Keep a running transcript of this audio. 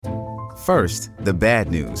First, the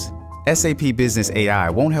bad news. SAP Business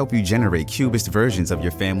AI won't help you generate cubist versions of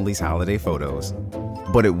your family's holiday photos.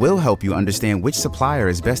 But it will help you understand which supplier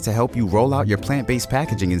is best to help you roll out your plant-based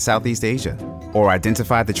packaging in Southeast Asia, or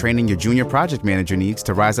identify the training your junior project manager needs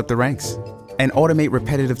to rise up the ranks, and automate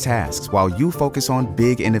repetitive tasks while you focus on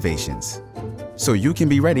big innovations, so you can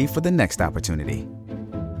be ready for the next opportunity.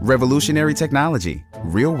 Revolutionary technology,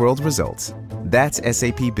 real-world results. That's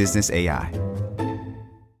SAP Business AI.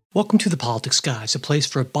 Welcome to The Politics Guys, a place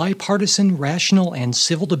for bipartisan, rational, and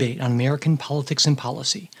civil debate on American politics and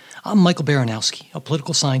policy. I'm Michael Baranowski, a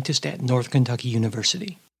political scientist at Northern Kentucky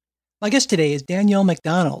University. My guest today is Danielle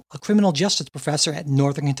McDonald, a criminal justice professor at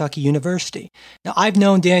Northern Kentucky University. Now, I've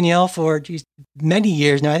known Danielle for many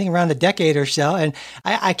years now, I think around a decade or so, and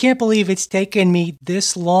I can't believe it's taken me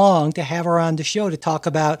this long to have her on the show to talk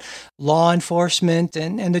about law enforcement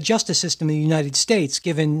and the justice system in the United States,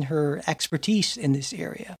 given her expertise in this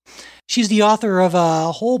area. She's the author of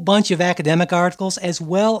a whole bunch of academic articles, as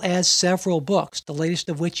well as several books, the latest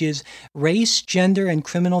of which is Race, Gender, and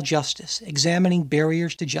Criminal Justice, Examining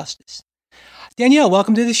Barriers to Justice. Danielle,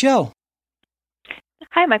 welcome to the show.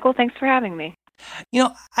 Hi, Michael. Thanks for having me. You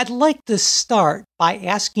know, I'd like to start by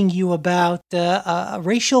asking you about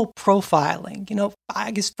racial profiling. You know,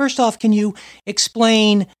 I guess first off, can you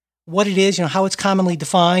explain what it is, how it's commonly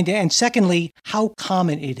defined, and secondly, how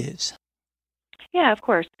common it is? Yeah, of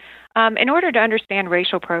course. In order to understand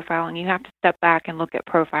racial profiling, you have to step back and look at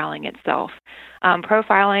profiling itself.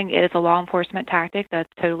 Profiling is a law enforcement tactic that's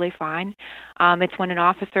totally fine. It's when an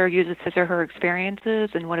officer uses his or her experiences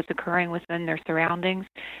and what is occurring within their surroundings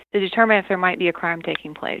to determine if there might be a crime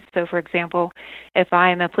taking place. So, for example, if I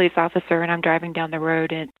am a police officer and I'm driving down the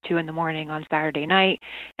road at 2 a.m. on Saturday night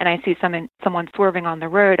and I see someone swerving on the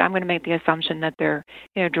road, I'm going to make the assumption that they're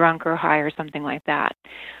drunk or high or something like that.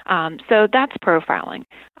 So that's profiling.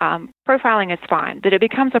 Profiling is fine, but it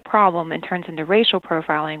becomes a problem and turns into racial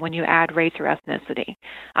profiling when you add race or ethnicity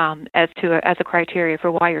as a criteria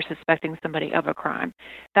for why you're suspecting somebody of a crime.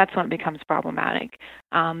 That's when it becomes problematic.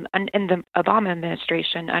 And in the Obama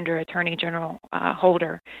administration, under Attorney General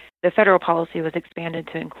Holder, the federal policy was expanded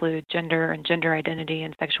to include gender and gender identity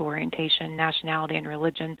and sexual orientation, nationality and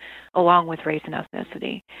religion, along with race and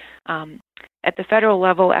ethnicity. At the federal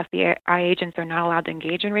level, FBI agents are not allowed to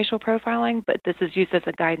engage in racial profiling, but this is used as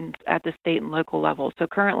a guidance at the state and local level. So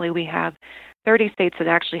currently we have 30 states that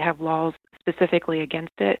actually have laws specifically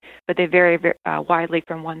against it, but they vary widely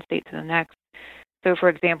from one state to the next. So, for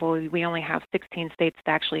example, we only have 16 states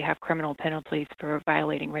that actually have criminal penalties for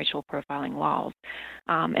violating racial profiling laws.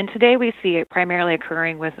 And today we see it primarily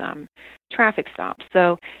occurring with traffic stops.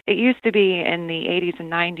 So it used to be in the 80s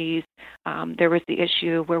and 90s, there was the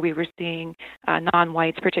issue where we were seeing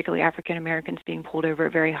non-whites, particularly African Americans, being pulled over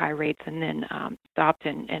at very high rates and then stopped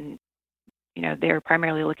and they're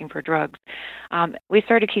primarily looking for drugs. We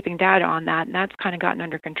started keeping data on that, and that's kind of gotten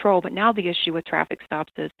under control. But now the issue with traffic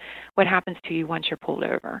stops is what happens to you once you're pulled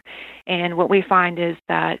over. And what we find is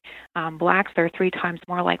that blacks are 3 times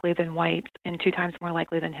more likely than whites and 2 times more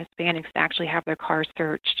likely than Hispanics to actually have their cars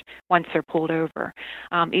searched once they're pulled over.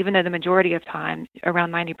 Even though the majority of time,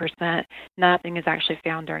 around 90%, nothing is actually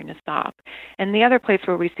found during the stop. And the other place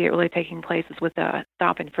where we see it really taking place is with the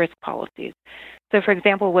stop and frisk policies. So, for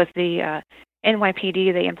example, with the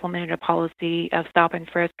NYPD, they implemented a policy of stop and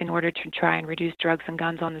frisk in order to try and reduce drugs and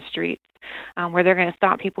guns on the streets, where they're going to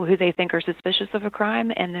stop people who they think are suspicious of a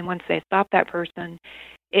crime, and then once they stop that person,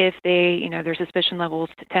 if they, their suspicion levels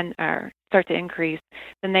start to increase,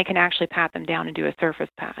 then they can actually pat them down and do a surface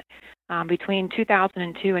pat. Between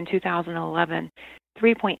 2002 and 2011,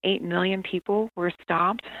 3.8 million people were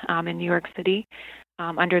stopped in New York City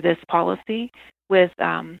under this policy, with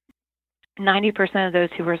 90% of those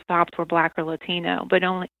who were stopped were Black or Latino, but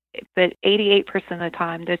 88% of the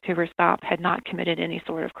time, those who were stopped had not committed any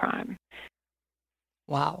sort of crime.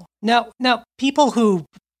 Wow. Now, people who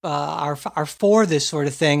are for this sort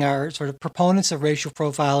of thing are sort of proponents of racial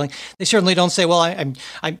profiling. They certainly don't say, "Well,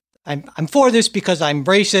 I'm for this because I'm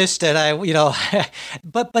racist," and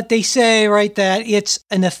but they say, right, that it's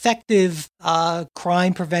an effective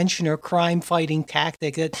crime prevention or crime fighting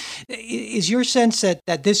tactic. Is your sense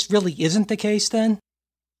that this really isn't the case then?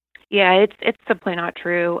 Yeah, it's simply not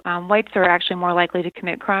true. Whites are actually more likely to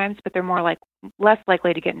commit crimes, but they're less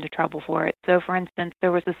likely to get into trouble for it. So, for instance,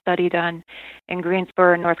 there was a study done in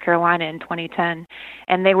Greensboro, North Carolina in 2010,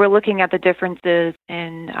 and they were looking at the differences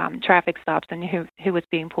in traffic stops and who was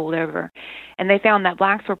being pulled over. And they found that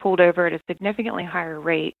blacks were pulled over at a significantly higher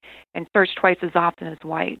rate and searched twice as often as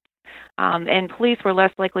whites. And police were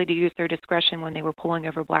less likely to use their discretion when they were pulling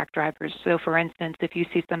over black drivers. So, for instance, if you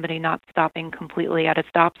see somebody not stopping completely at a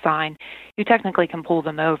stop sign, you technically can pull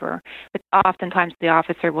them over. But oftentimes the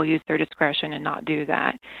officer will use their discretion and not do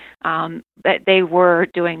that. But they were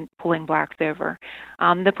pulling blacks over.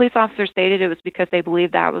 The police officer stated it was because they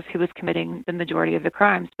believed that was who was committing the majority of the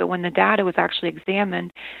crimes. But when the data was actually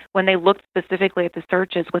examined, when they looked specifically at the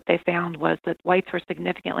searches, what they found was that whites were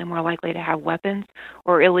significantly more likely to have weapons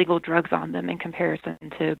or illegal drugs on them in comparison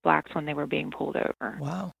to blacks when they were being pulled over.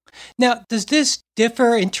 Wow. Now, does this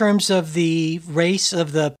differ in terms of the race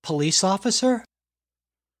of the police officer?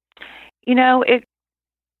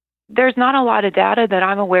 There's not a lot of data that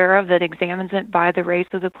I'm aware of that examines it by the race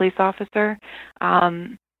of the police officer.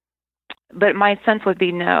 But my sense would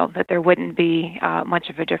be no, that there wouldn't be much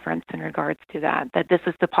of a difference in regards to that this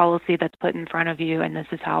is the policy that's put in front of you and this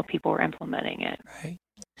is how people are implementing it. Right.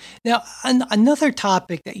 Now, another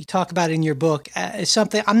topic that you talk about in your book is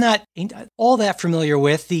something I'm not all that familiar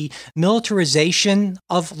with, the militarization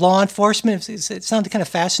of law enforcement. It sounded kind of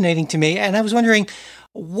fascinating to me. And I was wondering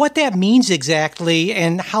what that means exactly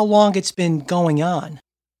and how long it's been going on.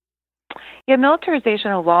 Yeah,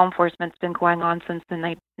 militarization of law enforcement's been going on since the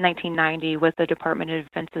 1990 with the Department of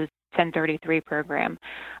Defense's 1033 program.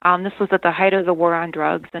 This was at the height of the war on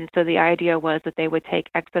drugs, and so the idea was that they would take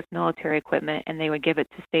excess military equipment and they would give it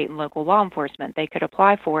to state and local law enforcement. They could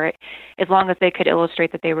apply for it as long as they could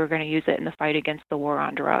illustrate that they were going to use it in the fight against the war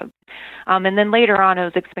on drugs. And then later on, it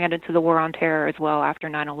was expanded to the war on terror as well after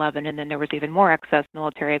 9/11, and then there was even more excess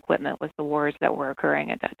military equipment with the wars that were occurring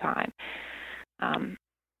at that time.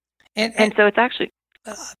 And so it's actually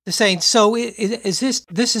saying, so is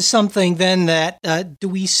this is something then that do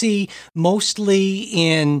we see mostly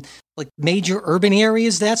in like major urban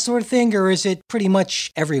areas, that sort of thing, or is it pretty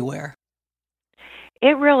much everywhere?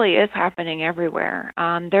 It really is happening everywhere.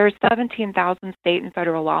 There's 17,000 state and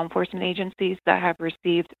federal law enforcement agencies that have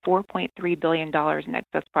received $4.3 billion in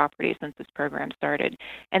excess property since this program started,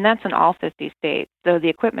 and that's in all 50 states. So the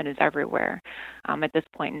equipment is everywhere at this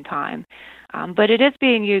point in time. But it is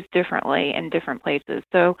being used differently in different places.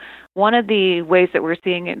 So one of the ways that we're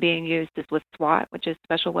seeing it being used is with SWAT, which is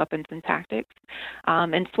Special Weapons and Tactics.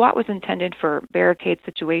 And SWAT was intended for barricade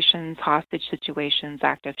situations, hostage situations,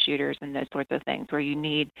 active shooters, and those sorts of things where you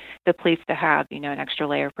need the police to have, an extra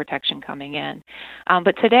layer of protection coming in.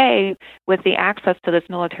 But today, with the access to this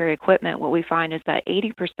military equipment, what we find is that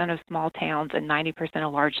 80% of small towns and 90%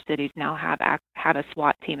 of large cities now have a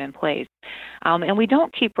SWAT team in place. And we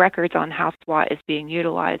don't keep records on how SWAT is being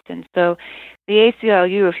utilized. And so the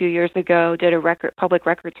ACLU a few years ago did a public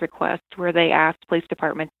records request where they asked police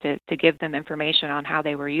departments to give them information on how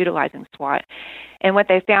they were utilizing SWAT. And what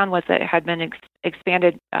they found was that it had been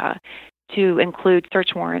expanded to include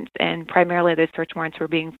search warrants, and primarily those search warrants were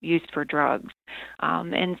being used for drugs.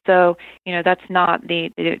 And so, that's not the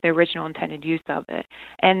original intended use of it.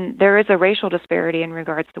 And there is a racial disparity in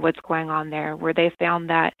regards to what's going on there, where they found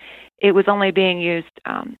that it was only being used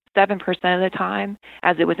 7% of the time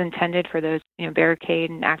as it was intended for those,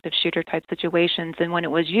 barricade and active shooter type situations. And when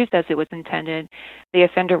it was used as it was intended, the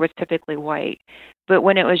offender was typically white. But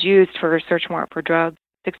when it was used for a search warrant for drugs,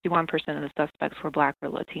 61% of the suspects were Black or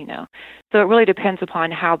Latino. So it really depends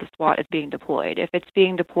upon how the SWAT is being deployed. If it's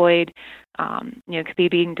being deployed, it could be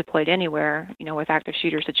being deployed anywhere, with active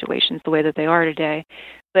shooter situations the way that they are today.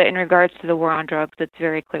 But in regards to the war on drugs, it's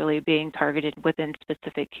very clearly being targeted within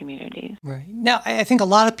specific communities. Right. Now, I think a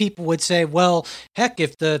lot of people would say, well, heck,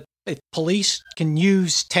 if police can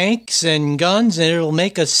use tanks and guns and it'll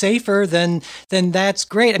make us safer, then that's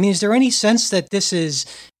great. I mean, is there any sense that this is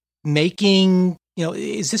making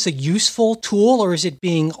is this a useful tool, or is it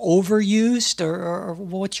being overused, or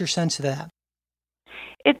what's your sense of that?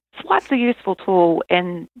 SWAT's a useful tool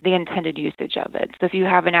in the intended usage of it. So if you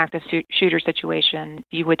have an active shooter situation,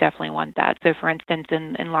 you would definitely want that. So for instance,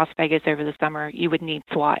 in Las Vegas over the summer, you would need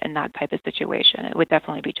SWAT in that type of situation. It would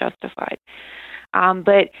definitely be justified.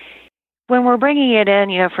 But when we're bringing it in,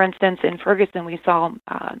 for instance, in Ferguson, we saw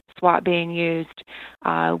SWAT being used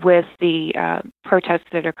with the protests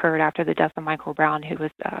that occurred after the death of Michael Brown, who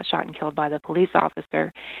was shot and killed by the police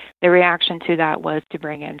officer. The reaction to that was to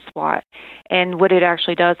bring in SWAT. And what it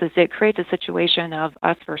actually does is it creates a situation of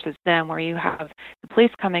us versus them, where you have the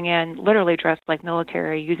police coming in literally dressed like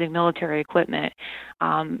military, using military equipment,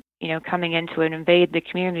 coming in to invade the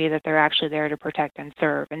community that they're actually there to protect and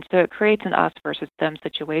serve. And so it creates an us versus them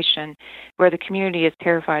situation where the community is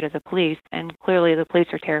terrified of the police, and clearly the police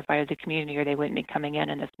are terrified of the community, or they wouldn't be coming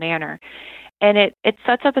in this manner. And it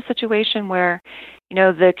sets up a situation where,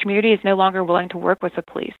 the community is no longer willing to work with the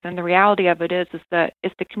police. And the reality of it is that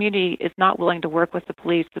if the community is not willing to work with the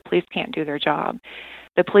police can't do their job.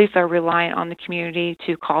 The police are reliant on the community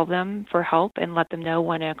to call them for help and let them know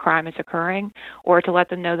when a crime is occurring, or to let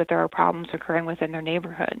them know that there are problems occurring within their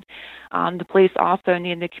neighborhood. The police also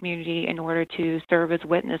need the community in order to serve as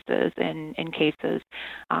witnesses in cases,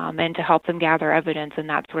 and to help them gather evidence and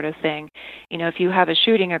that sort of thing. If you have a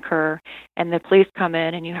shooting occur and the police come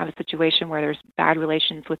in and you have a situation where there's bad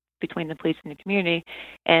relations between the police and the community,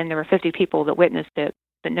 and there were 50 people that witnessed it,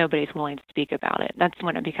 but nobody's willing to speak about it. That's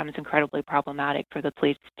when it becomes incredibly problematic for the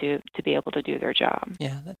police to be able to do their job.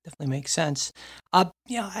 Yeah, that definitely makes sense.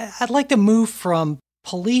 I'd like to move from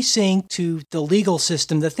policing to the legal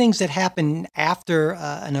system, the things that happen after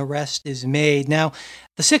an arrest is made. Now,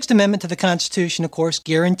 the Sixth Amendment to the Constitution, of course,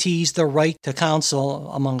 guarantees the right to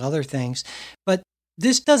counsel, among other things. But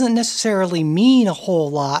this doesn't necessarily mean a whole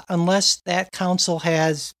lot unless that counsel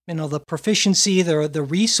has, the proficiency, the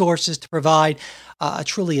resources to provide a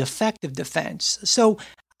truly effective defense. So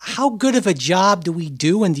how good of a job do we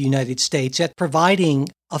do in the United States at providing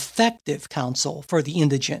effective counsel for the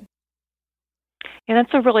indigent? Yeah,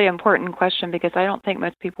 that's a really important question because I don't think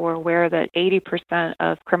most people are aware that 80%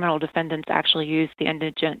 of criminal defendants actually use the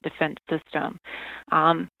indigent defense system.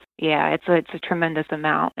 It's a tremendous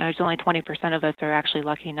amount. There's only 20% of us are actually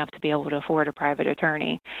lucky enough to be able to afford a private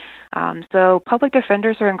attorney. So public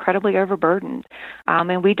defenders are incredibly overburdened,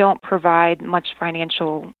 and we don't provide much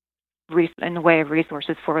financial in the way of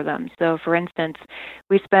resources for them. So, for instance,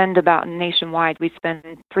 we spend nationwide, we spend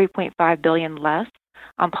 $3.5 billion less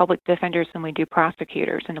on public defenders than we do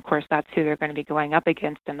prosecutors. And of course, that's who they're going to be going up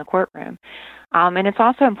against in the courtroom. And it's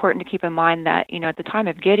also important to keep in mind that, at the time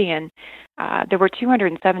of Gideon, there were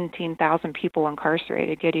 217,000 people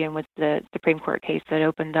incarcerated. Gideon was the Supreme Court case that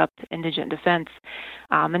opened up indigent defense.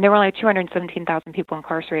 And there were only 217,000 people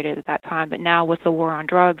incarcerated at that time. But now with the war on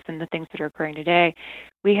drugs and the things that are occurring today,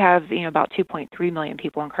 we have, about 2.3 million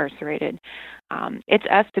people incarcerated. It's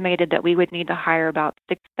estimated that we would need to hire about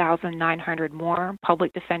 6,900 more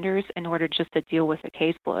public defenders in order just to deal with the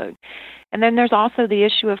caseload. And then there's also the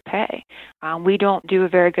issue of pay. We don't do a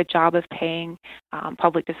very good job of paying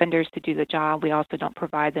public defenders to do the job. We also don't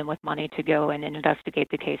provide them with money to go and investigate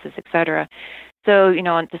the cases, et cetera. So,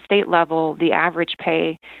 at the state level, the average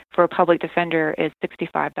pay for a public defender is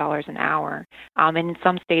 $65 an hour. And in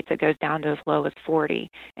some states, it goes down to as low as $40.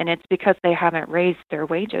 And it's because they haven't raised their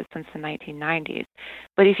wages since the 1990s.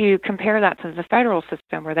 But if you compare that to the federal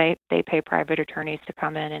system, where they pay private attorneys to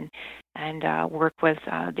come in and work with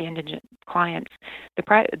the indigent clients,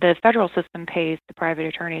 the federal system pays the private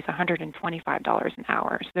attorneys $125 an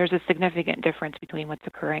hour. So there's a significant difference between what's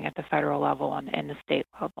occurring at the federal level and the state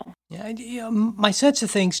level. Yeah, my sense of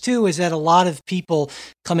things, too, is that a lot of people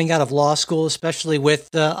coming out of law school, especially with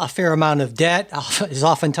a fair amount of debt, as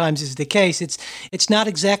oftentimes is the case, it's not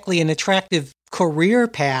exactly an attractive career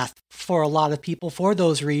path for a lot of people for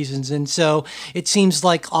those reasons. And so it seems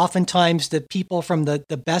like oftentimes the people from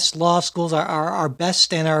the best law schools, our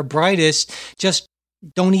best and our brightest, just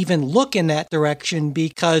don't even look in that direction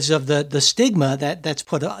because of the stigma that's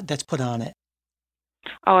put on it.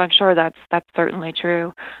 Oh, I'm sure that's certainly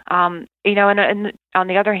true. And on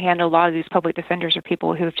the other hand, a lot of these public defenders are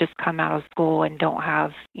people who have just come out of school and don't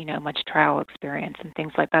have, much trial experience and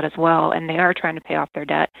things like that as well. And they are trying to pay off their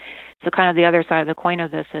debt. So kind of the other side of the coin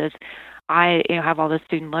of this is I have all this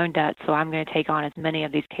student loan debt, so I'm going to take on as many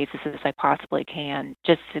of these cases as I possibly can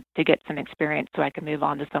just to get some experience so I can move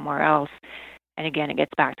on to somewhere else. And again, it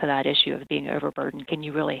gets back to that issue of being overburdened. Can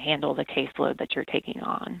you really handle the caseload that you're taking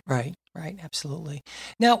on? Right, absolutely.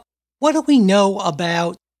 Now, what do we know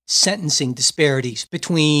about sentencing disparities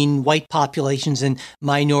between white populations and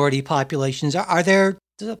minority populations? Are there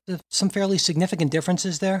some fairly significant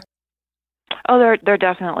differences there? Oh, there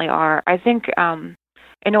definitely are. I think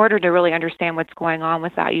in order to really understand what's going on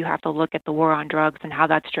with that, you have to look at the war on drugs and how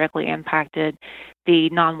that's directly impacted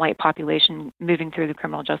the non-white population moving through the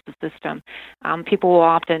criminal justice system. People will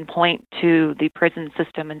often point to the prison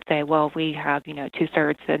system and say, well, we have,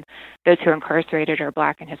 2/3 and those who are incarcerated are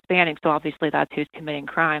Black and Hispanic, so obviously that's who's committing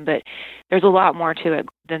crime. But there's a lot more to it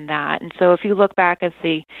than that. And so if you look back at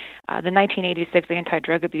the 1986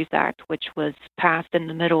 Anti-Drug Abuse Act, which was passed in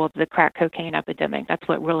the middle of the crack cocaine epidemic, that's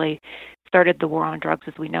what really started the war on drugs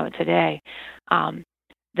as we know it today.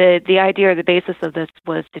 the idea or the basis of this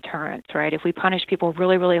was deterrence, right? If we punish people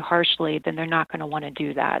really, really harshly, then they're not going to want to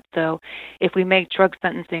do that. So if we make drug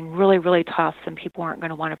sentencing really, really tough, then people aren't going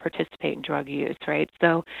to want to participate in drug use, right?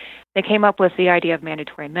 So they came up with the idea of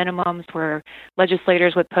mandatory minimums where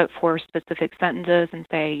legislators would put forth specific sentences and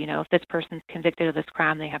say, if this person's convicted of this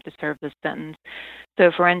crime, they have to serve this sentence. So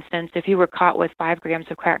for instance, if you were caught with 5 grams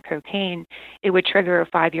of crack cocaine, it would trigger a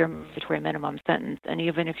 5-year mandatory minimum sentence. And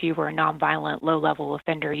even if you were a nonviolent, low-level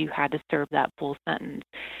offender, you had to serve that full sentence.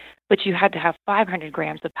 But you had to have 500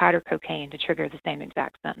 grams of powder cocaine to trigger the same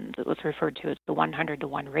exact sentence. It was referred to as the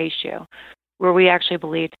 100-to-1 ratio, where we actually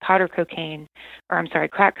believed crack cocaine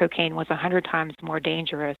was 100 times more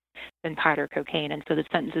dangerous than powder cocaine, and so the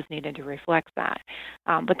sentences needed to reflect that.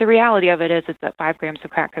 But the reality of it is that 5 grams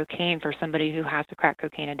of crack cocaine for somebody who has a crack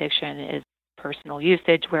cocaine addiction is personal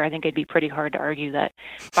usage, where I think it'd be pretty hard to argue that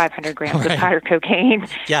 500 grams of powder cocaine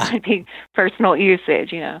would be personal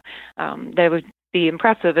usage. That would be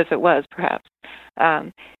impressive if it was, perhaps.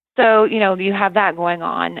 So, you have that going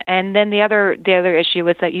on. And then the other issue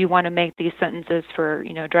is that you want to make these sentences for,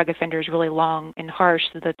 drug offenders really long and harsh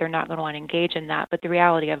so that they're not going to want to engage in that. But the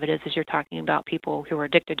reality of it is you're talking about people who are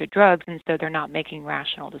addicted to drugs, and so they're not making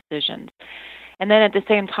rational decisions. And then at the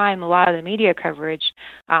same time, a lot of the media coverage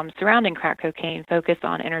surrounding crack cocaine focused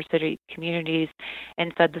on inner city communities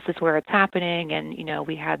and said this is where it's happening. And,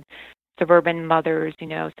 we had suburban mothers,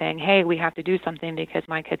 saying, hey, we have to do something because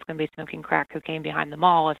my kid's going to be smoking crack cocaine behind the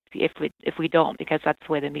mall if we don't, because that's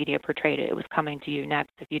the way the media portrayed it. It was coming to you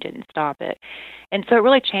next if you didn't stop it. And so it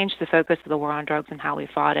really changed the focus of the war on drugs and how we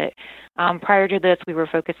fought it. Prior to this, we were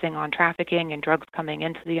focusing on trafficking and drugs coming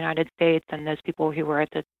into the United States and those people who were at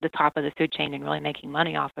the top of the food chain and really making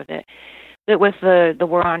money off of it. But with the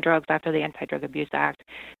war on drugs after the Anti-Drug Abuse Act,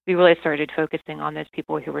 we really started focusing on those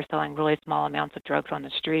people who were selling really small amounts of drugs on the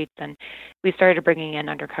streets. And we started bringing in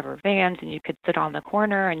undercover vans, and you could sit on the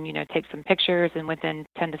corner and, take some pictures, and within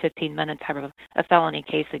 10 to 15 minutes have a felony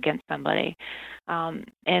case against somebody.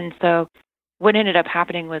 And so what ended up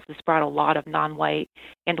happening was this brought a lot of non-white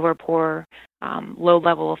and/or poor,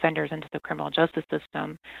 low-level offenders into the criminal justice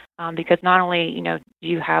system, because not only, do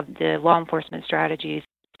you have the law enforcement strategies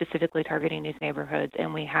specifically targeting these neighborhoods,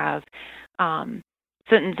 and we have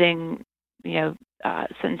sentencing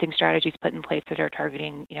strategies put in place that are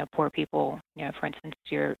targeting, poor people. For instance,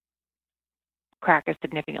 your crack is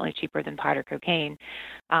significantly cheaper than powder cocaine.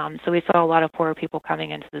 So we saw a lot of poor people coming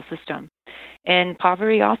into the system. And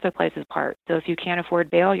poverty also plays a part. So if you can't afford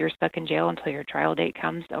bail, you're stuck in jail until your trial date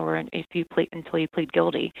comes, or until you plead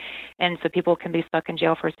guilty. And so people can be stuck in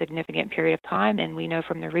jail for a significant period of time. And we know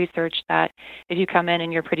from the research that if you come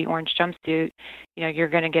in your pretty orange jumpsuit, you're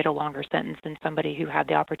going to get a longer sentence than somebody who had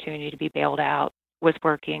the opportunity to be bailed out, was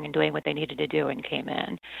working and doing what they needed to do, and came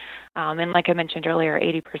in. And like I mentioned earlier,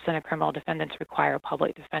 80% of criminal defendants require a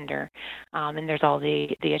public defender, and there's all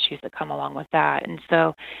the issues that come along with that. And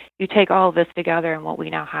so you take all of this together, and what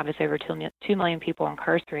we now have is over 2 million people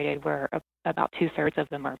incarcerated, where about 2/3 of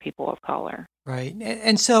them are people of color. Right.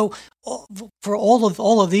 And so for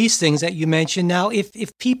all of these things that you mentioned, now, if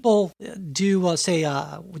people do, say,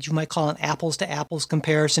 what you might call an apples to apples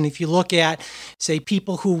comparison, if you look at, say,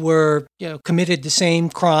 people who were, committed the same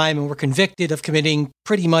crime and were convicted of committing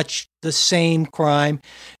pretty much the same crime,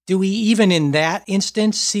 do we even in that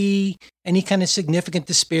instance see any kind of significant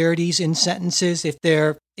disparities in sentences if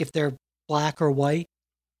they're black or white?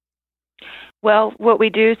 Well, what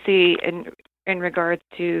we do see in regards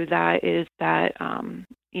to that is that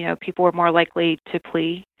people are more likely to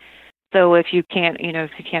plea. So if you can't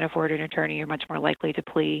afford an attorney, you're much more likely to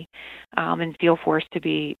plea and feel forced to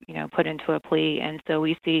be put into a plea. And so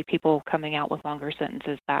we see people coming out with longer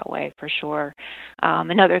sentences that way, for sure.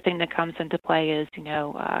 Another thing that comes into play is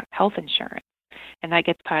health insurance. And that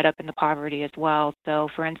gets tied up in the poverty as well. So,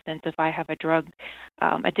 for instance, if I have a drug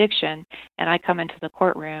addiction and I come into the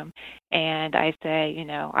courtroom and I say,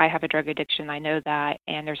 I have a drug addiction, I know that,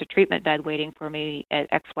 and there's a treatment bed waiting for me at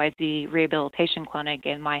XYZ rehabilitation clinic,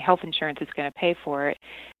 and my health insurance is going to pay for it,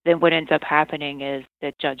 then what ends up happening is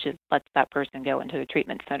that judges lets that person go into the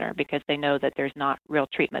treatment center because they know that there's not real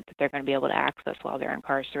treatment that they're going to be able to access while they're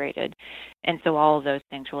incarcerated. And so all of those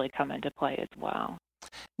things really come into play as well.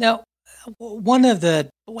 Now, one of the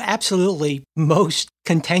absolutely most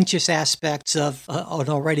contentious aspects of an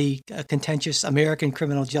already contentious American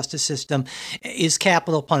criminal justice system is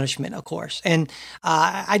capital punishment, of course. And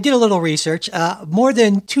I did a little research. More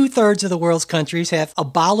than 2/3 of the world's countries have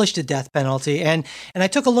abolished the death penalty. And I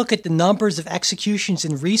took a look at the numbers of executions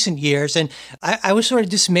in recent years, and I was sort of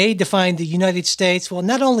dismayed to find the United States, well,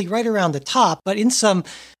 not only right around the top, but in some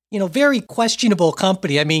very questionable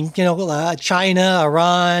company. I mean, China,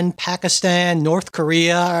 Iran, Pakistan, North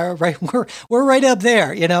Korea, right? We're right up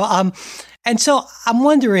there, And so I'm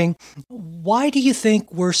wondering, why do you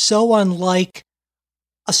think we're so unlike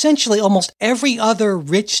essentially almost every other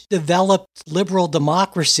rich, developed liberal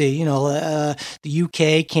democracy, the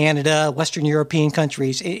UK, Canada, Western European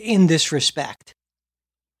countries in this respect?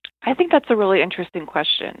 I think that's a really interesting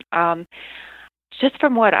question. Just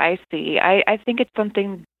from what I see, I think it's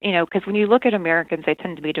something, because when you look at Americans, they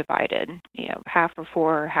tend to be divided. Half are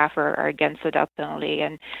for, half are against the death penalty.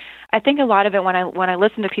 And I think a lot of it, when I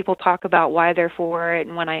listen to people talk about why they're for it,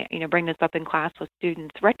 and when I bring this up in class with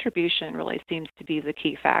students, retribution really seems to be the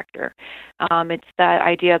key factor. It's that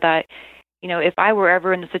idea that if I were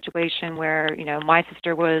ever in the situation where, my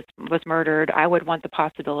sister was murdered, I would want the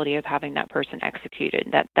possibility of having that person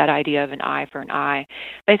executed, that idea of an eye for an eye.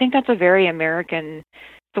 But I think that's a very American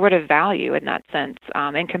sort of value in that sense,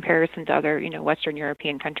 in comparison to other, Western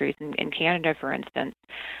European countries, in Canada, for instance.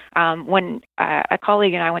 When a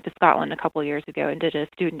colleague and I went to Scotland a couple of years ago and did a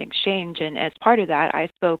student exchange, and as part of that, I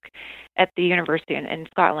spoke at the university in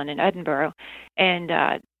Scotland, in Edinburgh, and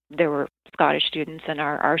there were Scottish students, and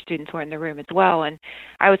our students were in the room as well. And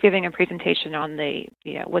I was giving a presentation on the,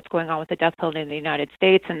 what's going on with the death penalty in the United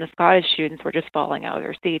States, and the Scottish students were just falling out of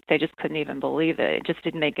their seats. They just couldn't even believe it. It just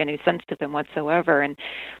didn't make any sense to them whatsoever. And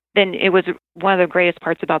then it was one of the greatest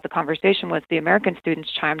parts about the conversation was the American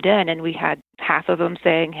students chimed in, and we had half of them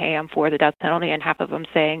saying, hey, I'm for the death penalty, and half of them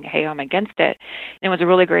saying, hey, I'm against it. And it was a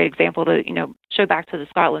really great example to, show back to the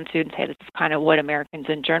Scotland students, hey, this is kind of what Americans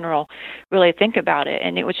in general really think about it.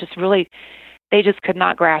 And it was just really, they just could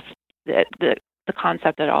not grasp the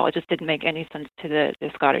concept at all. It just didn't make any sense to the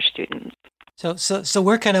Scottish students. So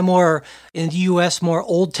we're kind of more in the U.S. more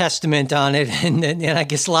Old Testament on it, and I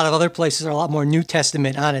guess a lot of other places are a lot more New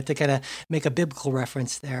Testament on it to kind of make a biblical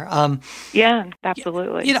reference there. Yeah,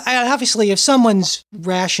 absolutely. Obviously, if someone's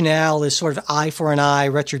rationale is sort of eye for an eye,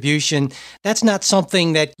 retribution, that's not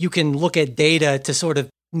something that you can look at data to sort of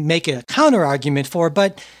make a counter argument for,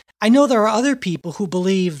 but I know there are other people who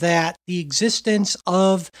believe that the existence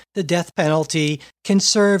of the death penalty can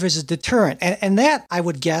serve as a deterrent. And that, I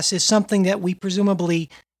would guess, is something that we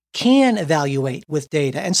presumably can evaluate with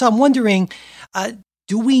data. And so I'm wondering,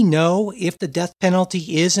 do we know if the death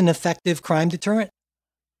penalty is an effective crime deterrent?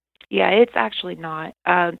 Yeah, it's actually not.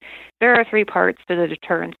 There are 3 parts to the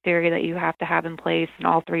deterrence theory that you have to have in place, and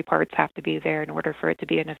all 3 parts have to be there in order for it to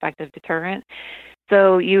be an effective deterrent.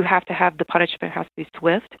 So you have to have the punishment has to be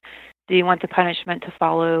swift. Do you want the punishment to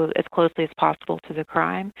follow as closely as possible to the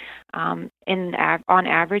crime? On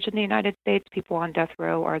average in the United States, people on death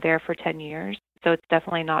row are there for 10 years. So it's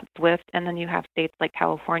definitely not swift. And then you have states like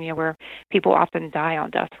California where people often die on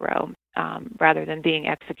death row rather than being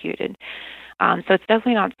executed. So it's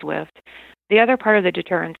definitely not swift. The other part of the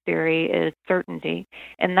deterrence theory is certainty,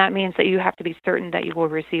 and that means that you have to be certain that you will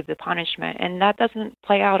receive the punishment. And that doesn't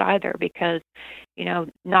play out either because,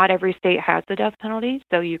 not every state has the death penalty.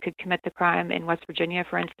 So you could commit the crime in West Virginia,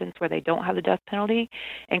 for instance, where they don't have the death penalty,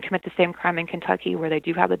 and commit the same crime in Kentucky where they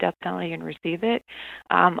do have the death penalty and receive it.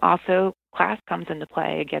 Also, class comes into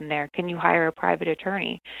play again there. Can you hire a private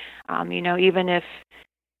attorney? Even if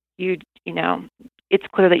it's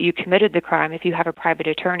clear that you committed the crime. If you have a private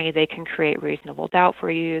attorney, they can create reasonable doubt for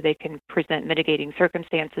you. They can present mitigating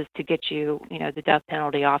circumstances to get you, the death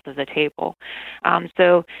penalty off of the table.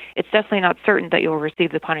 So it's definitely not certain that you'll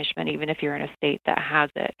receive the punishment, even if you're in a state that has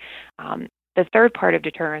it. The third part of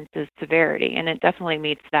deterrence is severity, and it definitely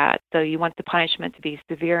meets that. So you want the punishment to be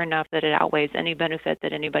severe enough that it outweighs any benefit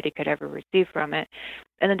that anybody could ever receive from it.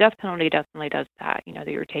 And the death penalty definitely does that, that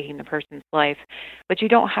you're taking the person's life. But you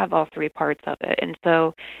don't have all 3 parts of it. And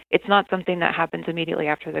so it's not something that happens immediately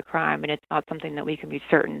after the crime, and it's not something that we can be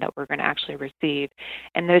certain that we're going to actually receive.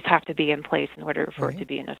 And those have to be in place in order for it to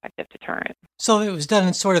be an effective deterrent. So it was done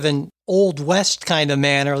in sort of an Old West kind of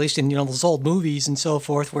manner, at least in, those old movies and so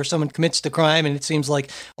forth, where someone commits the crime and it seems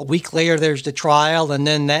like a week later there's the trial, and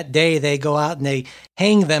then that day they go out and they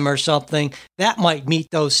hang them or something. That might meet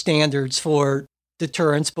those standards for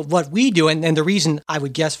deterrence. But what we do, and the reason I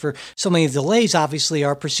would guess for so many delays, obviously,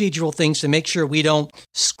 are procedural things to make sure we don't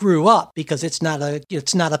screw up, because it's not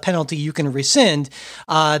a penalty you can rescind.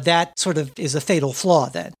 That sort of is a fatal flaw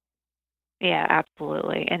then. Yeah,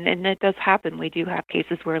 absolutely. And it does happen. We do have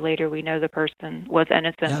cases where later we know the person was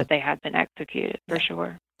innocent, but they had been executed, for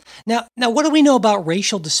sure. Now, what do we know about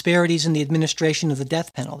racial disparities in the administration of the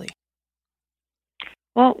death penalty?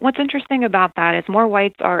 Well, what's interesting about that is more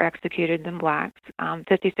whites are executed than blacks.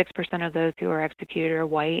 56% of those who are executed are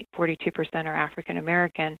white, 42% are African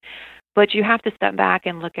American. But you have to step back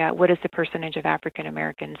and look at what is the percentage of African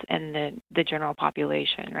Americans in the general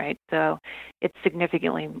population, right? So it's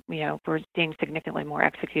significantly, we're seeing significantly more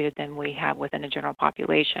executed than we have within the general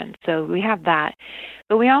population. So we have that.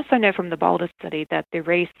 But we also know from the Balda study that the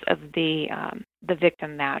race of the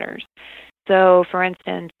victim matters. So, for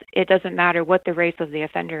instance, it doesn't matter what the race of the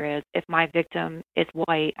offender is. If my victim is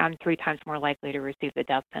white, I'm 3 times more likely to receive the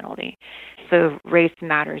death penalty. So race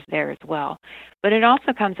matters there as well. But it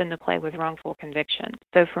also comes into play with wrongful conviction.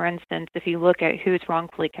 So, for instance, if you look at who's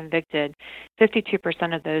wrongfully convicted,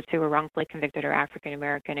 52% of those who are wrongfully convicted are African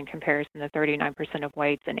American in comparison to 39% of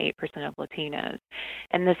whites and 8% of Latinos.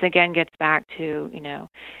 And this again gets back to,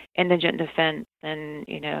 indigent defense and,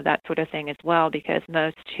 that sort of thing as well, because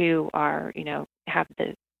most who are, have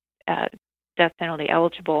the death penalty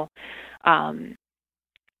eligible,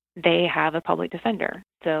 they have a public defender.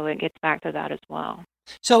 So it gets back to that as well.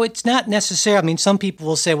 So it's not necessary. I mean, some people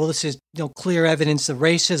will say, well, this is clear evidence of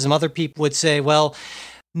racism. Other people would say, well,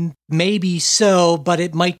 maybe so, but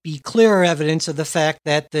it might be clearer evidence of the fact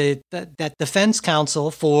that that defense counsel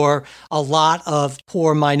for a lot of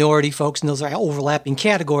poor minority folks, and those are overlapping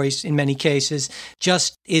categories in many cases,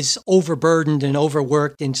 just is overburdened and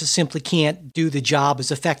overworked and just simply can't do the job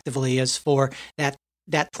as effectively as for that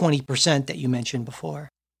 20% that you mentioned before.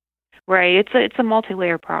 Right. It's a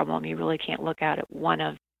multi-layer problem. You really can't look at one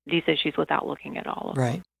of these issues without looking at all of them.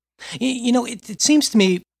 Right. It seems to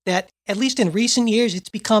me that at least in recent years, it's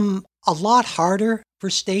become a lot harder for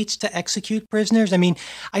states to execute prisoners. I mean,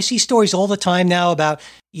 I see stories all the time now about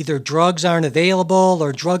either drugs aren't available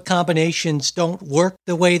or drug combinations don't work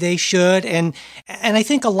the way they should. And I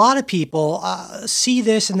think a lot of people see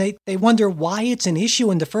this and they wonder why it's an issue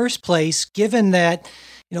in the first place, given that,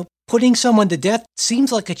 putting someone to death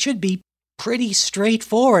seems like it should be pretty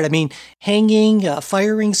straightforward. I mean, hanging,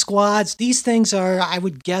 firing squads, these things are, I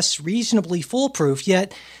would guess, reasonably foolproof,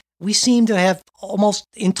 yet we seem to have almost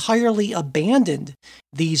entirely abandoned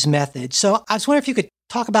these methods. So I was wondering if you could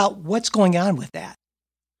talk about what's going on with that.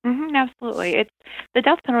 Absolutely. It's the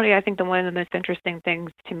death penalty. I think one of the most interesting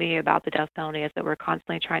things to me about the death penalty is that we're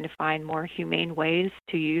constantly trying to find more humane ways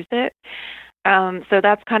to use it. So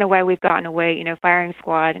that's kind of why we've gotten away. Firing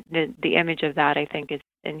squad, the image of that I think is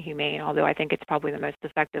inhumane, although I think it's probably the most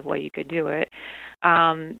effective way you could do it.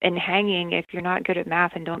 And hanging, if you're not good at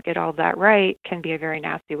math and don't get all of that right, can be a very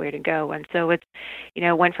nasty way to go. And so it's,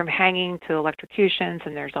 went from hanging to electrocutions,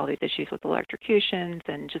 and there's all these issues with electrocutions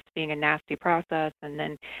and just being a nasty process. And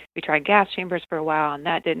then we tried gas chambers for a while, and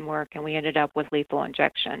that didn't work, and we ended up with lethal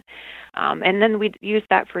injection. And then we used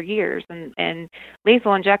that for years. And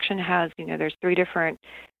lethal injection has, there's 3 different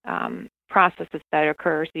processes that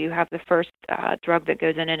occur. So you have the first drug that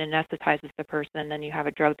goes in and anesthetizes the person, then you have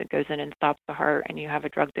a drug that goes in and stops the heart, and you have a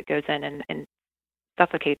drug that goes in and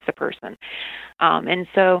suffocates the person. And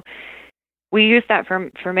so we used that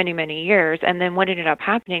for many, many years. And then what ended up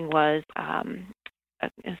happening was,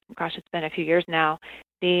 it's been a few years now,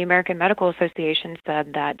 the American Medical Association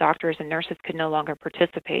said that doctors and nurses could no longer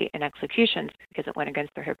participate in executions because it went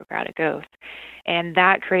against their Hippocratic oath. And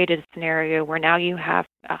that created a scenario where now you have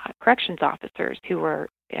corrections officers who are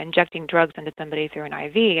injecting drugs into somebody through an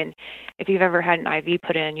IV. And if you've ever had an IV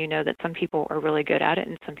put in, you know that some people are really good at it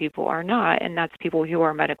and some people are not, and that's people who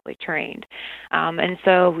are medically trained. And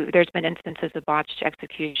so there's been instances of botched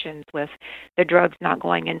executions with the drugs not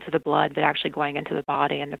going into the blood, but actually going into the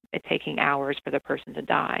body, and it taking hours for the person to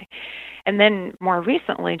die. And then more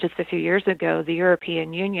recently, just a few years ago, the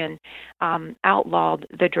European Union outlawed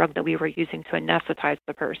the drug that we were using to anesthetize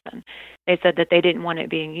the person. They said that they didn't want it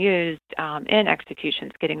being used in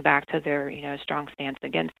executions, getting back to their strong stance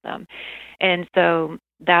against them. And so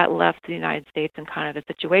that left the United States in kind of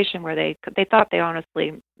a situation where they thought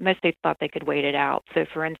most states thought they could wait it out. So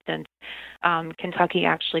for instance, Kentucky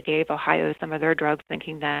actually gave Ohio some of their drugs,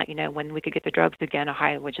 thinking that, when we could get the drugs again,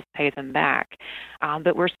 Ohio would just pay them back.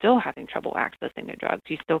 But we're still having trouble accessing the drugs.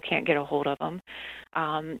 You still can't get a hold of them.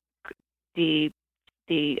 The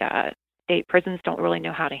state prisons don't really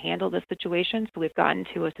know how to handle this situation, so we've gotten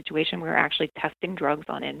to a situation where we're actually testing drugs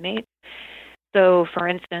on inmates. So, for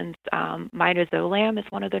instance, midazolam is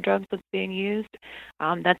one of the drugs that's being used.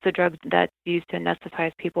 That's the drug that's used to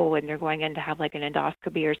anesthetize people when they're going in to have like an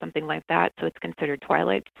endoscopy or something like that, so it's considered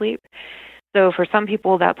twilight sleep. So for some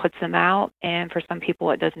people that puts them out, and for some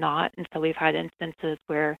people it does not. And so we've had instances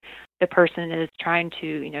where the person is trying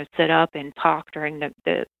to, sit up and talk during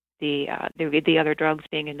the the other drugs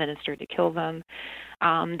being administered to kill them.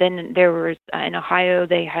 Then there was in Ohio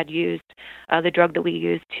they had used the drug that we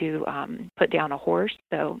use to put down a horse.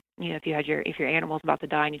 So if your animal's about to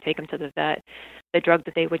die and you take them to the vet, the drug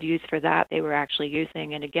that they would use for that they were actually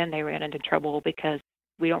using, and again they ran into trouble because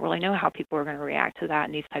we don't really know how people are going to react to that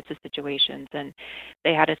in these types of situations. And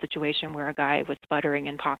they had a situation where a guy was sputtering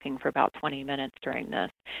and talking for about 20 minutes during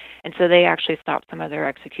this. And so they actually stopped some of their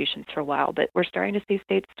executions for a while. But we're starting to see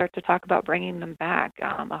states start to talk about bringing them back.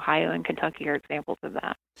 Ohio and Kentucky are examples of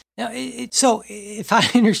that. Now, so if I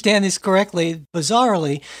understand this correctly,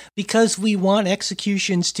 bizarrely, because we want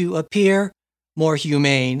executions to appear more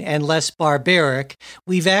humane and less barbaric,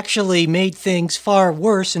 we've actually made things far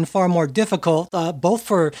worse and far more difficult, both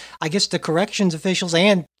for, I guess, the corrections officials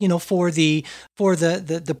and, for the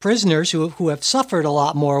prisoners who have suffered a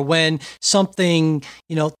lot more when something,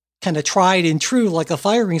 kind of tried and true, like a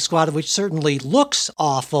firing squad, which certainly looks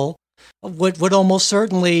awful, would almost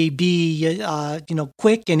certainly be,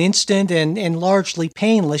 quick and instant and largely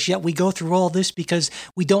painless. Yet we go through all this because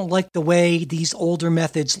we don't like the way these older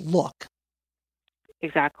methods look.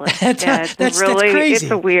 Exactly. That's crazy.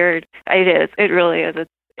 It's it is. It really is.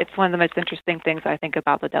 It's one of the most interesting things I think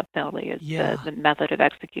about the death penalty is the method of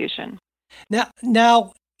execution.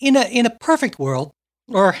 Now, in a perfect world,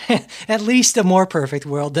 or at least a more perfect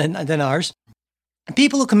world than ours,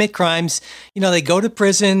 people who commit crimes, they go to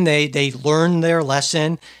prison, they learn their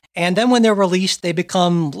lesson, and then when they're released, they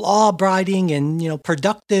become law-abiding and,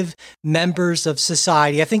 productive members of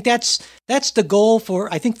society. I think that's the goal for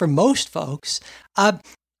most folks.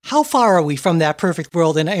 How far are we from that perfect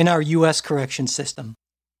world in our U.S. correction system?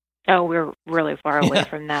 Oh, we're really far away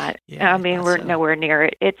from that. Yeah, we're nowhere near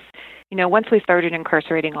it. It's, once we started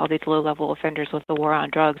incarcerating all these low-level offenders with the war on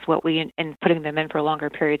drugs, and putting them in for longer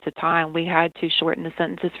periods of time, we had to shorten the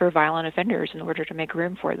sentences for violent offenders in order to make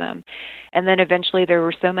room for them. And then eventually there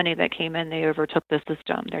were so many that came in, they overtook the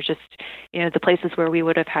system. There's just, the places where we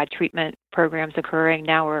would have had treatment programs occurring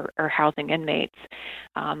now are housing inmates.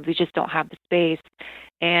 We just don't have the space.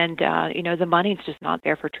 And, the money's just not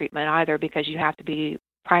there for treatment either, because you have to be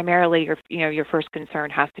primarily your first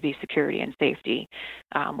concern has to be security and safety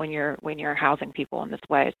when you're housing people in this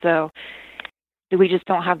way. So we just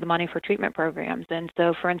don't have the money for treatment programs. And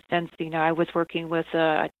so, for instance, I was working with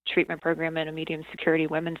a treatment program in a medium security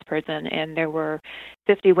women's prison, and there were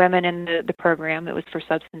 50 women in the program. It was for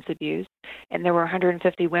substance abuse, and there were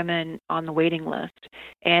 150 women on the waiting list.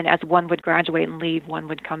 And as one would graduate and leave, one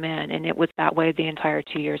would come in, and it was that way the entire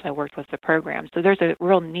 2 years I worked with the program. So there's a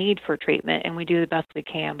real need for treatment, and we do the best we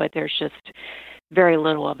can, but there's just very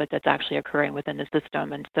little of it that's actually occurring within the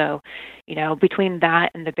system. And so, between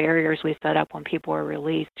that and the barriers we set up when people are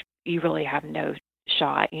released, you really have no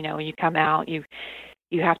shot. When you come out, you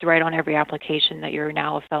have to write on every application that you're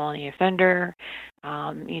now a felony offender,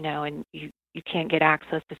 and you can't get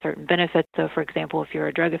access to certain benefits. So, for example, if you're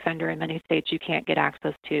a drug offender in many states, you can't get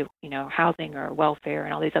access to, housing or welfare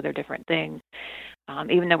and all these other different things,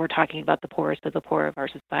 even though we're talking about the poorest of the poor of our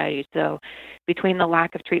society. So between the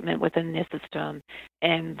lack of treatment within the system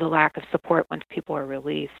and the lack of support once people are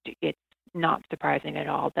released, it's not surprising at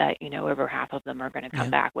all that, over half of them are going to come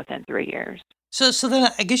back within 3 years. So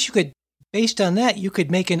then I guess you could, based on that, you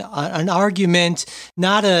could make an argument,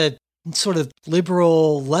 not a sort of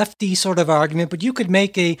liberal lefty sort of argument, but you could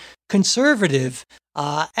make a conservative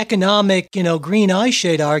economic, green eye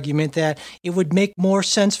shade argument that it would make more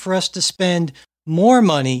sense for us to spend more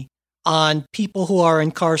money on people who are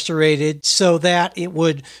incarcerated so that it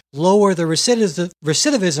would lower the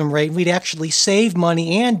recidivism rate. We'd actually save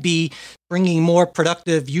money and be bringing more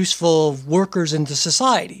productive, useful workers into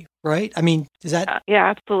society, right? I mean, is that... Yeah,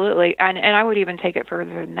 absolutely. And I would even take it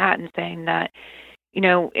further than that and saying that,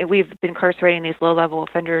 we've been incarcerating these low-level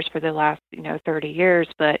offenders for the last, 30 years,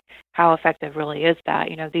 but how effective really is that?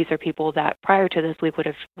 These are people that prior to this we would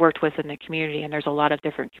have worked with in the community, and there's a lot of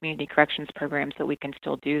different community corrections programs that we can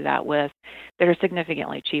still do that with that are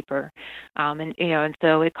significantly cheaper. And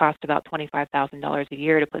so it costs about $25,000 a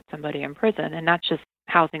year to put somebody in prison, and that's just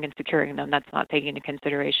housing and securing them. That's not taking into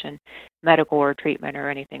consideration medical or treatment or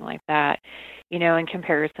anything like that. In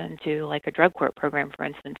comparison to like a drug court program, for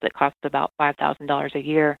instance, that costs about $5,000 a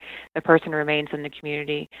year, the person remains in the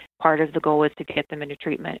community. Part of the goal is to get them into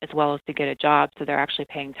treatment as well as to get a job, so they're actually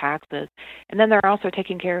paying taxes. And then they're also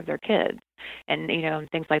taking care of their kids and,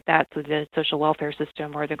 things like that. So the social welfare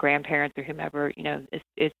system or the grandparents or whomever,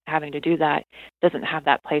 is having to do that, doesn't have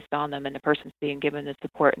that placed on them, and the person's being given the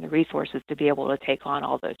support and the resources to be able to take on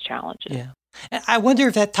all those challenges. Yeah. I wonder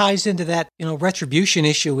if that ties into that, retribution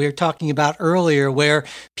issue we were talking about earlier, where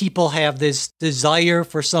people have this desire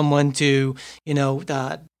for someone to,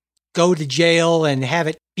 go to jail and have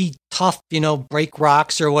it be tough, break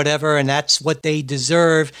rocks or whatever, and that's what they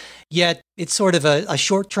deserve. Yet it's sort of a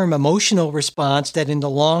short-term emotional response that in the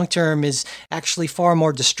long term is actually far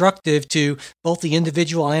more destructive to both the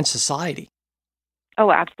individual and society.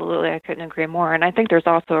 Oh, absolutely. I couldn't agree more. And I think there's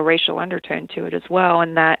also a racial undertone to it as well,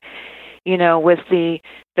 in that, with the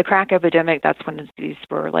crack epidemic, that's when these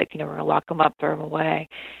were like, we're going to lock them up, throw them away.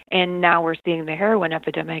 And now we're seeing the heroin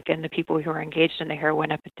epidemic, and the people who are engaged in the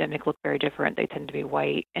heroin epidemic look very different. They tend to be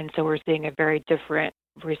white. And so we're seeing a very different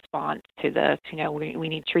response to this. We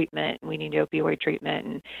need treatment, we need opioid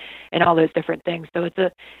treatment, and all those different things. So it's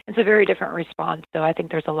a very different response. So I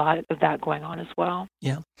think there's a lot of that going on as well.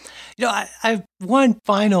 Yeah. I have one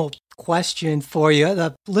final question for you.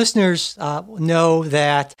 The listeners know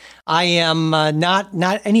that I am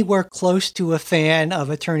not anywhere close to a fan of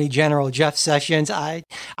Attorney General Jeff Sessions. I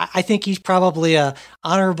think he's probably a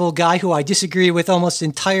honorable guy who I disagree with almost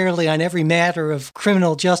entirely on every matter of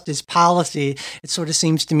criminal justice policy. It sort of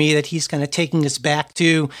seems to me that he's kind of taking us back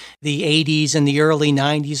to the 80s and the early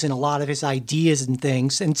 90s and a lot of his ideas and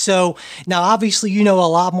things. And so now, obviously, you know a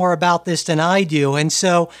lot more about this than I do. And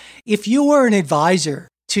so if you were an advisor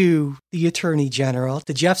to the Attorney General,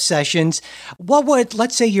 to Jeff Sessions, what would,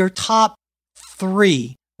 let's say, your top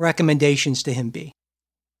 3 recommendations to him be?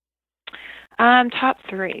 Top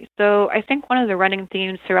 3. So I think one of the running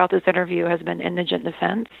themes throughout this interview has been indigent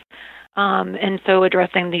defense. And so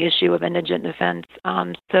addressing the issue of indigent defense,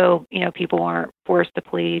 so, people aren't forced to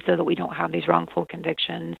plead so that we don't have these wrongful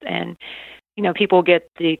convictions, and, people get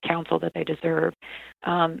the counsel that they deserve.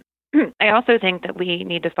 I also think that we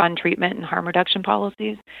need to fund treatment and harm reduction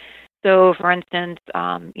policies. So, for instance,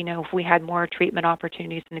 if we had more treatment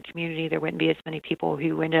opportunities in the community, there wouldn't be as many people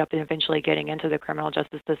who ended up eventually getting into the criminal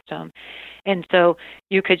justice system. And so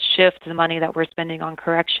you could shift the money that we're spending on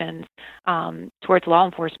corrections towards law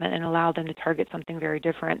enforcement and allow them to target something very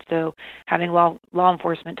different. So having law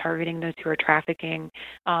enforcement targeting those who are trafficking,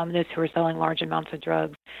 those who are selling large amounts of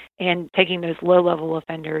drugs, and taking those low-level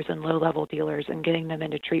offenders and low-level dealers and getting them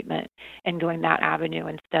into treatment and going that avenue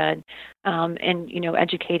instead. And,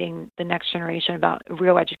 educating the next generation about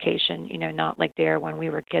real education, not like there when we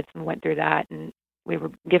were kids and went through that and we were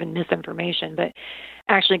given misinformation, but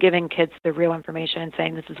actually giving kids the real information and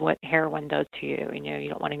saying this is what heroin does to you. You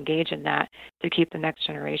don't want to engage in that to keep the next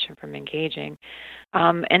generation from engaging.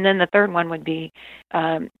 And then the third one would be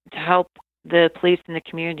to help the police and the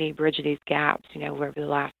community bridge these gaps. Over the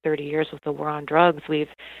last 30 years with the war on drugs, we've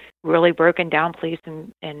really broken down police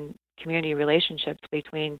and community relationships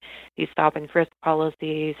between these stop and frisk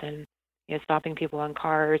policies and stopping people on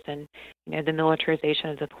cars and the militarization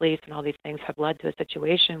of the police, and all these things have led to a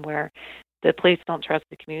situation where the police don't trust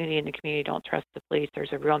the community and the community don't trust the police.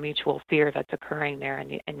 There's a real mutual fear that's occurring there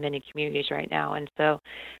in many communities right now. And so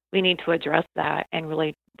we need to address that and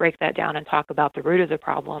really break that down and talk about the root of the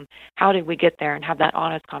problem. How did we get there, and have that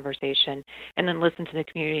honest conversation, and then listen to the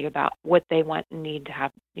community about what they want and need to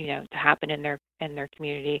have, to happen in their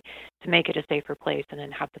community to make it a safer place, and then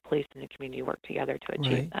have the police and the community work together to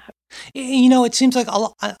achieve that. It seems like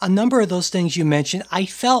a number of those things you mentioned, I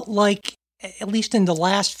felt like, at least in the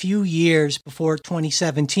last few years before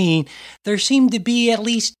 2017, there seemed to be at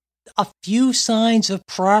least a few signs of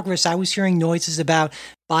progress. I was hearing noises about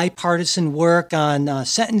bipartisan work on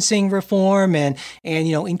sentencing reform and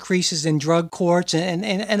increases in drug courts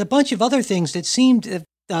and a bunch of other things that seemed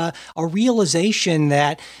a realization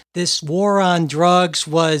that this war on drugs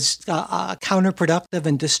was a counterproductive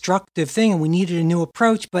and destructive thing, and we needed a new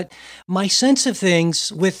approach. But my sense of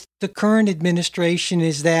things with the current administration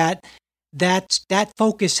is that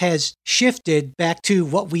focus has shifted back to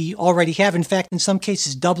what we already have. In fact, in some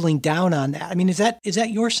cases, doubling down on that. I mean, is that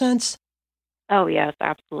your sense? Oh, yes,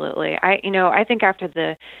 absolutely. I think after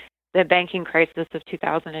the banking crisis of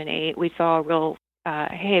 2008, we saw a real,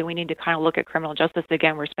 hey, we need to kind of look at criminal justice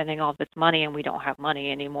again. We're spending all this money and we don't have money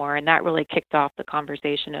anymore. And that really kicked off the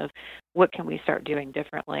conversation of what can we start doing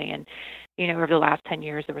differently. And, over the last 10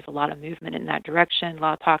 years, there was a lot of movement in that direction, a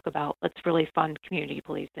lot of talk about let's really fund community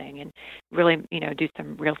policing and really, do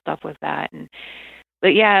some real stuff with that.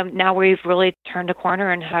 But yeah, now we've really turned a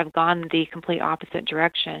corner and have gone the complete opposite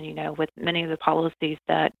direction, with many of the policies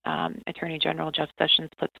that Attorney General Jeff Sessions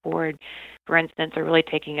puts forward, for instance, are really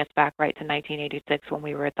taking us back right to 1986 when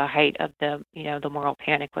we were at the height of the moral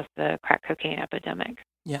panic with the crack cocaine epidemic.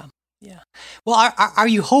 Yeah. Yeah. Well, are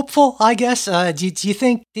you hopeful, I guess? Do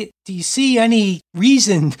you see any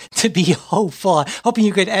reason to be hopeful? Hoping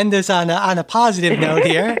you could end this on a positive note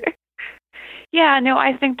here. Yeah, no,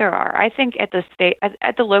 I think there are. I think at the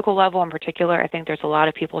at the local level in particular, I think there's a lot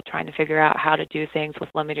of people trying to figure out how to do things with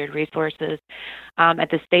limited resources. At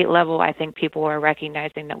the state level, I think people are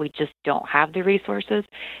recognizing that we just don't have the resources.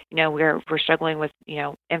 We're struggling with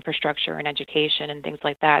infrastructure and education and things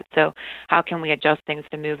like that. So how can we adjust things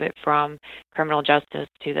to move it from criminal justice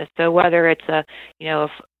to this? So whether it's if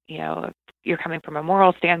you're coming from a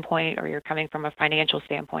moral standpoint or you're coming from a financial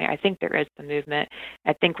standpoint, I think there is the movement.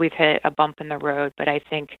 I think we've hit a bump in the road, but I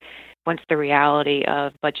think once the reality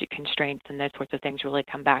of budget constraints and those sorts of things really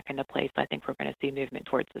come back into place, I think we're going to see movement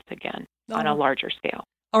towards this again on a larger scale.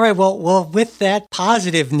 All right. Well, with that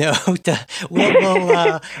positive note,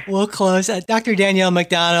 we'll close. Dr. Danielle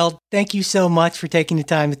McDonald, thank you so much for taking the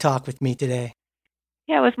time to talk with me today.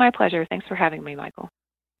 Yeah, it was my pleasure. Thanks for having me, Michael.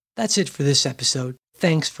 That's it for this episode.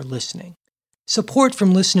 Thanks for listening. Support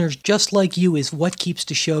from listeners just like you is what keeps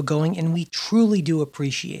the show going, and we truly do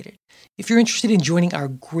appreciate it. If you're interested in joining our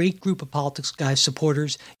great group of Politics Guys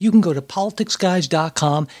supporters, you can go to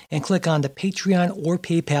politicsguys.com and click on the Patreon or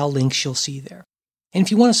PayPal links you'll see there. And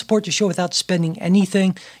if you want to support the show without spending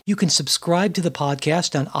anything, you can subscribe to the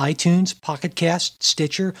podcast on iTunes, Pocket Cast,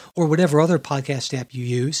 Stitcher, or whatever other podcast app you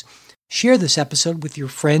use. Share this episode with your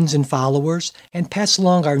friends and followers, and pass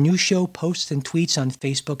along our new show posts and tweets on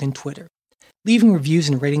Facebook and Twitter. Leaving reviews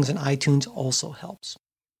and ratings on iTunes also helps.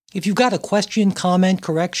 If you've got a question, comment,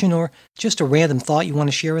 correction, or just a random thought you want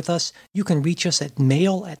to share with us, you can reach us at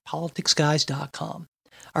mail@politicsguys.com.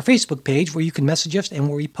 Our Facebook page, where you can message us and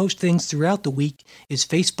where we post things throughout the week, is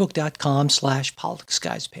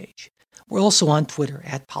facebook.com/politicsguyspage. We're also on Twitter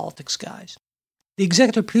 @politicsguys. The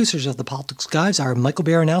executive producers of the Politics Guys are Michael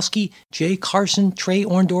Baranowski, Jay Carson, Trey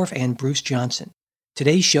Orndorff, and Bruce Johnson.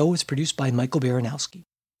 Today's show was produced by Michael Baranowski.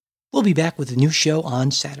 We'll be back with a new show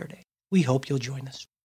on Saturday. We hope you'll join us.